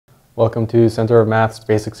Welcome to Center of Math's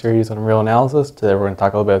basic series on real analysis. Today we're going to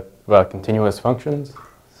talk a little bit about continuous functions.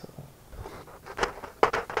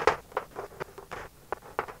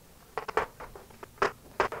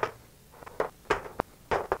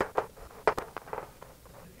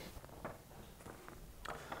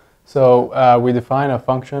 So we define a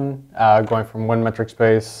function going from one metric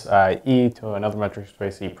space E to another metric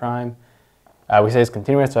space E prime. We say it's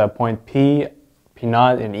continuous at a point P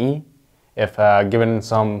naught in E. If given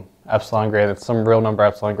some epsilon greater than some real number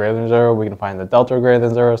epsilon greater than 0, we can find the delta greater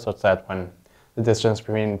than 0, such that when the distance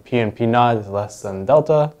between P and P naught is less than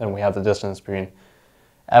delta, then we have the distance between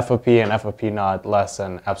f of P and f of P naught less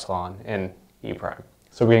than epsilon in E prime.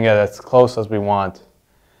 So we can get as close as we want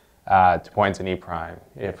to points in E prime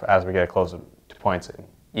as we get closer to points in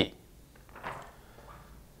E.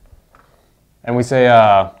 And we say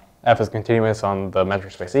f is continuous on the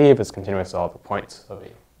metric space E if it's continuous to all the points of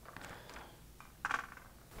E.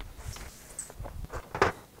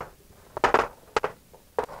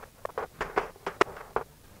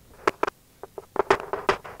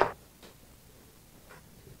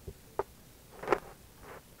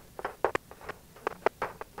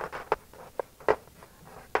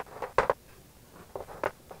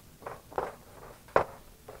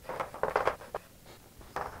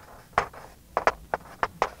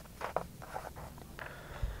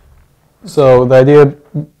 So the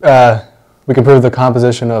idea we can prove the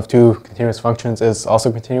composition of two continuous functions is also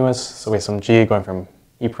continuous. So we have some g going from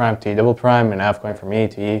E prime to E double prime and f going from E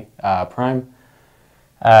to E prime.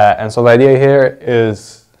 And so the idea here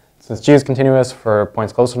is, since g is continuous for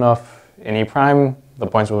points close enough in E prime, the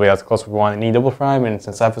points will be as close as we want in E double prime. And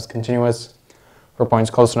since f is continuous for points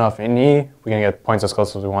close enough in E, we can get points as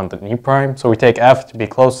close as we want in E prime. So we take f to be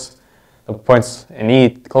close, the points in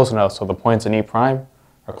E close enough, so the points in E prime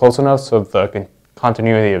are close enough, so the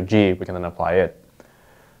continuity of g, we can then apply it.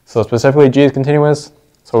 So specifically, g is continuous,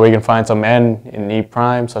 so we can find some n in E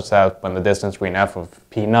prime such that when the distance between f of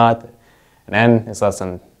P naught and n is less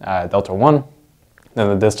than delta 1, then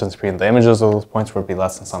the distance between the images of those points would be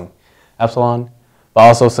less than some epsilon. But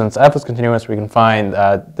also, since f is continuous, we can find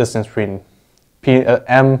distance between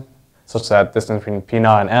m such that distance between P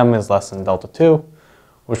naught and m is less than delta 2,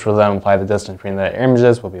 which will then imply the distance between the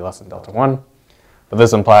images will be less than delta 1. But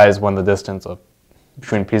this implies when the distance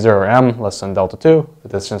between P0 and m less than delta 2, the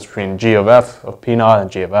distance between g of f of P naught and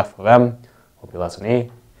g of f of m will be less than E.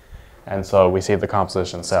 And so we see the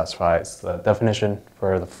composition satisfies the definition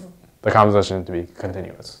for the composition to be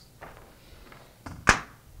continuous.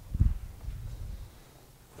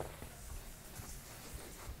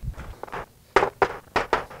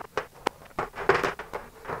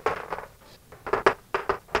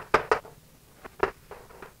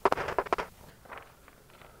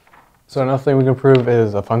 So another thing we can prove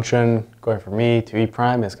is a function going from E to E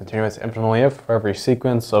prime is continuous infinitely if for every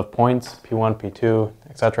sequence of points, P1, P2,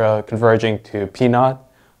 etc., converging to P naught,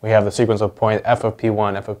 we have the sequence of point f of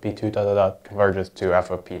P1, f of P2, dot, dot, dot, converges to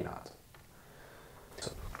f of P naught.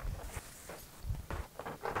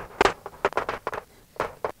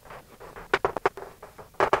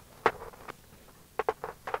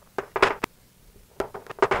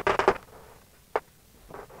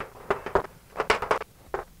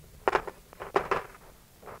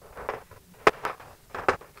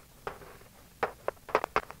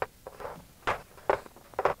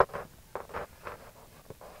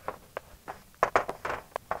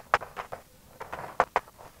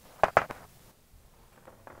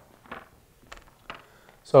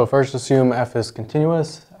 So first assume f is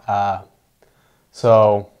continuous.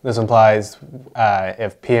 So this implies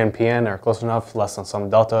if p and pn are close enough, less than some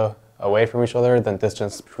delta away from each other, then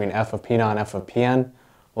distance between f of p naught and f of pn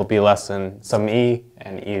will be less than some e,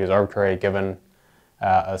 and e is arbitrary given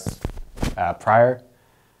us prior.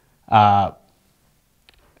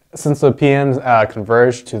 Since the pn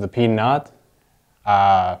converge to the p naught,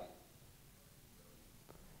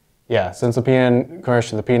 since the pn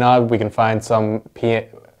converges to the p naught, we can find some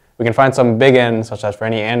big N, such as for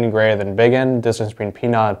any n greater than big N, distance between P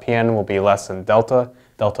naught and Pn will be less than delta,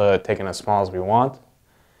 delta taken as small as we want.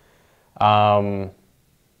 And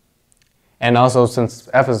also, since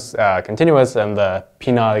f is continuous and the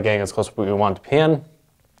P naught is getting as close as we want to Pn,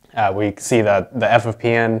 we see that the f of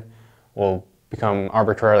Pn will become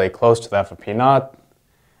arbitrarily close to the f of P naught,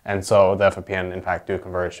 and so the f of Pn in fact do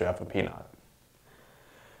converge to f of P naught.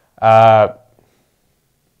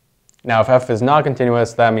 Now, if f is not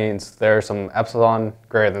continuous, that means there's some epsilon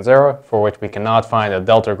greater than 0, for which we cannot find a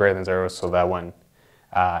delta greater than 0, so that when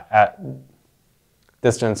at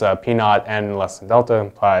distance p naught n less than delta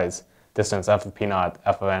implies distance f of p naught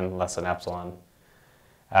f of n less than epsilon.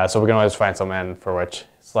 So we can always find some n for which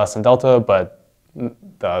is less than delta, but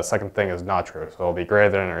the second thing is not true, so it'll be greater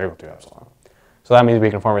than or equal to epsilon. So that means we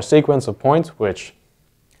can form a sequence of points which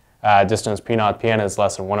distance p naught pn is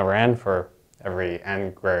less than 1 over n for every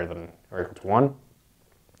n greater than or equal to 1.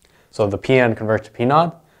 So the pn converts to p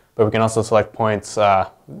naught, but we can also select points,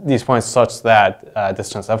 these points such that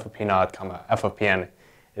distance f of p naught, f of pn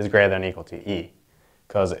is greater than or equal to e.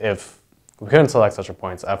 Because if we couldn't select such a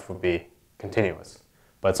points, f would be continuous.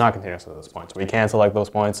 But it's not continuous at those points. We can select those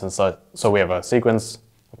points, and so we have a sequence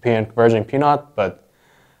of pn converging p naught, but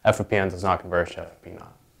f of pn does not converge to f of p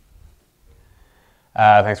naught.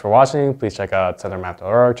 Thanks for watching. Please check out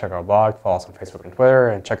centermap.org, check out our blog, follow us on Facebook and Twitter,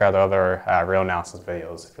 and check out the other real analysis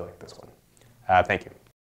videos if you like this one. Thank you.